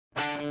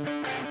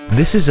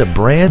This is a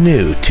brand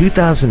new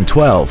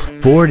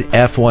 2012 Ford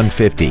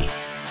F-150.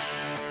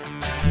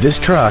 This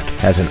truck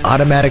has an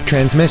automatic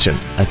transmission,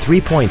 a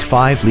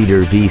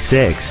 3.5-liter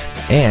V6,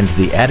 and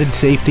the added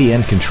safety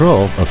and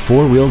control of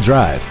four-wheel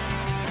drive.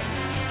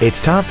 Its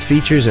top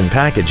features and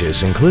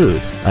packages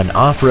include an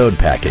off-road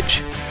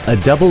package, a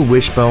double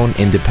wishbone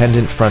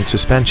independent front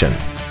suspension,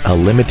 a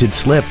limited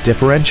slip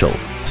differential,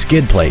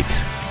 skid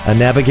plates, a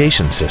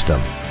navigation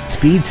system,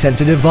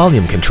 speed-sensitive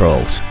volume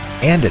controls,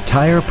 and a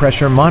tire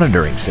pressure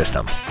monitoring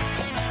system.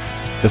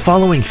 The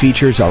following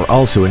features are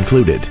also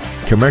included: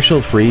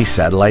 commercial-free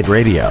satellite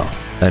radio,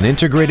 an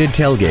integrated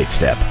tailgate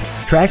step,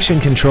 traction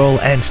control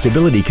and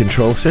stability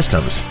control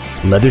systems,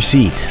 leather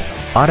seats,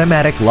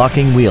 automatic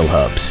locking wheel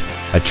hubs,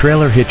 a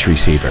trailer hitch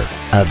receiver,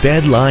 a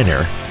bed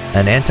liner,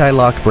 an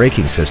anti-lock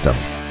braking system,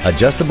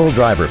 adjustable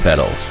driver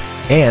pedals,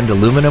 and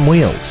aluminum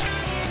wheels.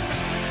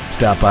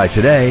 Stop by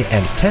today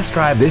and test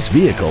drive this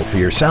vehicle for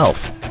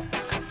yourself.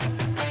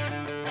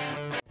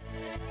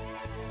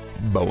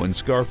 Bowen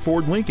Scarff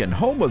Ford Lincoln,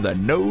 home of the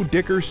No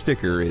Dicker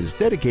sticker, is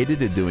dedicated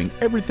to doing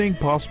everything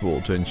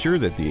possible to ensure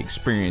that the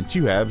experience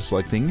you have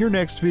selecting your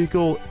next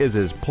vehicle is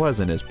as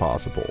pleasant as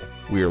possible.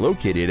 We are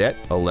located at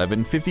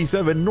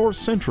 1157 North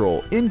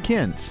Central in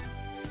Kent.